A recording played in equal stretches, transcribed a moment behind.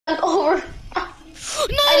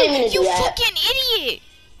No, you that. fucking idiot!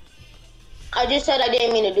 I just said I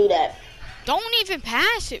didn't mean to do that. Don't even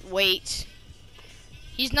pass it. Wait.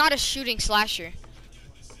 He's not a shooting slasher.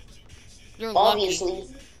 You're Obviously.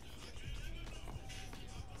 lucky.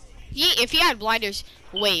 If he had blinders,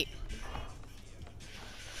 wait.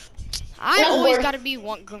 I always gotta be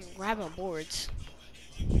grabbing boards.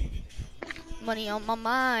 Money on my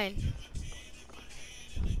mind.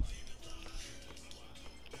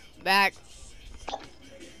 Back.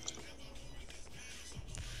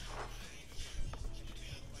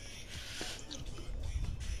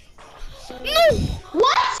 No!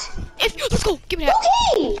 What? Let's go. Give me that.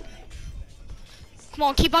 Okay. Come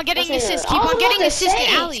on, keep on getting Listen, assists. Keep on getting assists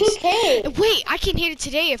in alleys. 2K. Wait, I can hit it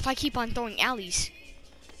today if I keep on throwing alleys.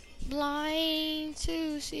 Blind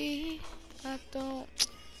to see. I don't.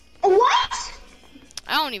 What?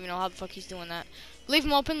 I don't even know how the fuck he's doing that. Leave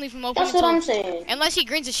him open. Leave him open. That's what I'm saying. Unless he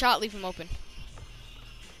greens a shot, leave him open.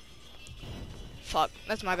 Fuck,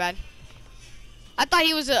 that's my bad. I thought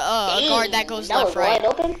he was a guard that goes left, right. Wide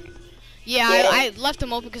open? Yeah. I left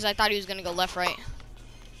him open because I thought he was gonna go left, right.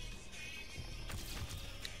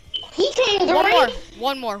 He came green.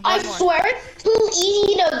 One more. I swear, it's too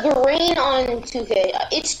easy to green on 2K.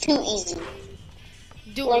 It's too easy.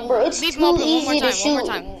 Dude, like, bro, it's leave him too open easy to one more shoot.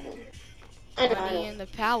 time. I Money know. and the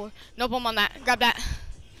power. No bomb on that. Grab that.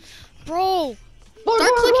 Bro. Board.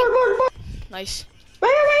 Nice.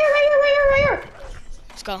 Right here.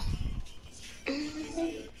 Let's go.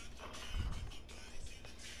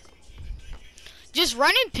 Just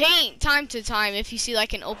run in paint time to time if you see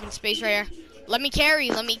like an open space right here. Let me carry.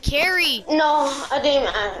 No, I didn't.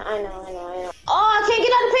 I know. Oh, I can't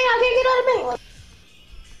get out of paint.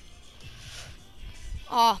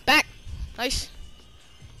 Oh, back. Nice.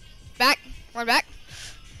 Back. Run back.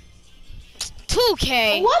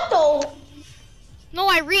 2K. What though? No,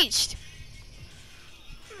 I reached.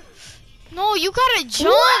 No, you gotta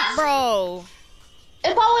jump, bro.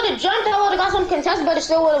 If I would have jumped, I would have got some contest, but it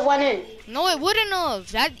still would have went in. No, it wouldn't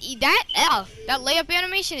have. That layup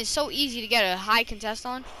animation is so easy to get a high contest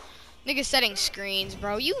on. Nigga setting screens,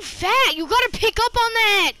 bro. You fat. You gotta pick up on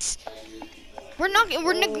that. We're not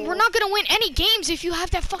gonna win any games if you have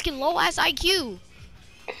that fucking low ass IQ.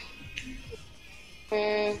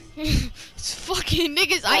 It's fucking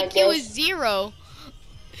niggas IQ is 0.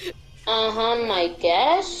 I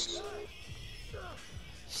guess.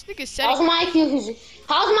 This nigga setting.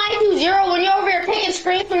 How's my IQ 0 when you're over here taking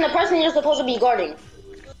screens from the person you're supposed to be guarding?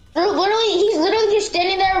 He's literally just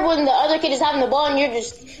standing there when the other kid is having the ball, and you're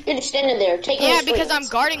just standing there taking. Yeah, his screens. because I'm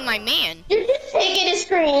guarding my man. You're just taking his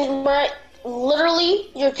screens, but literally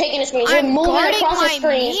you're taking his screens. You're moving across the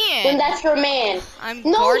screens when that's your man. I'm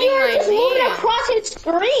guarding my man. You're just moving across his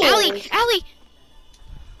screen. Allie.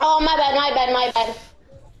 Oh, my bad.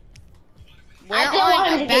 I don't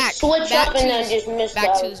want him to just switch up and then just miss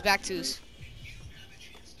out. Back twos.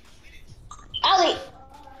 Allie.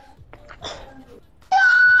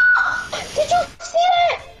 Did you see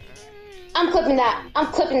that? I'm clipping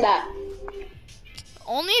that.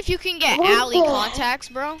 Only if you can get Allie contacts,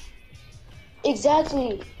 bro.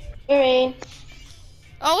 Exactly. Green.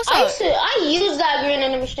 Oh, what's up? I use that green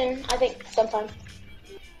animation, I think, sometimes.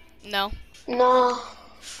 No. No.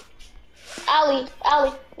 Allie.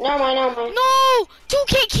 Never mind. No!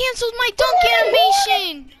 2K canceled my dunk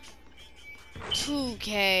animation!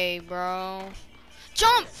 2K, bro.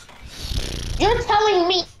 Jump! You're telling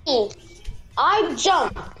me I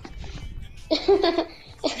jump.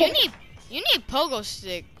 You need pogo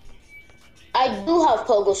stick. I do have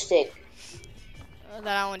pogo stick.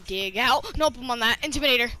 That I want to dig out. Nope, I'm on that.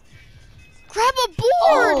 Intimidator. Grab a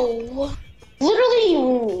board! Oh.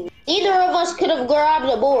 Literally, neither of us could have grabbed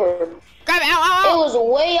a board. Grab it. Ow. It was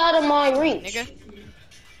way out of my reach. Nigga.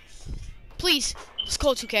 Please. Let's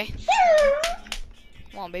call 2K.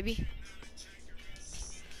 Come on, baby.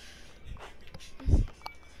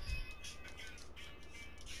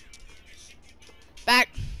 Back.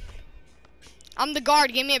 I'm the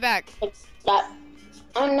guard. Give me it back. That.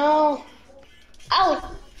 Oh no.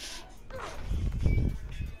 Ow.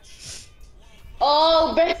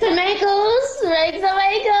 Oh, break some ankles.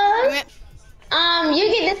 You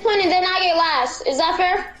get this point and then I get last. Is that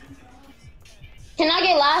fair? Can I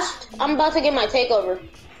get last? I'm about to get my takeover.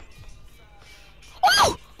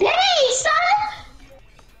 Oh! Dang, son!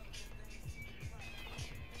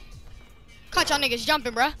 Caught y'all niggas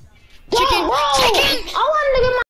jumping, bruh. Chicken! I wanted to get my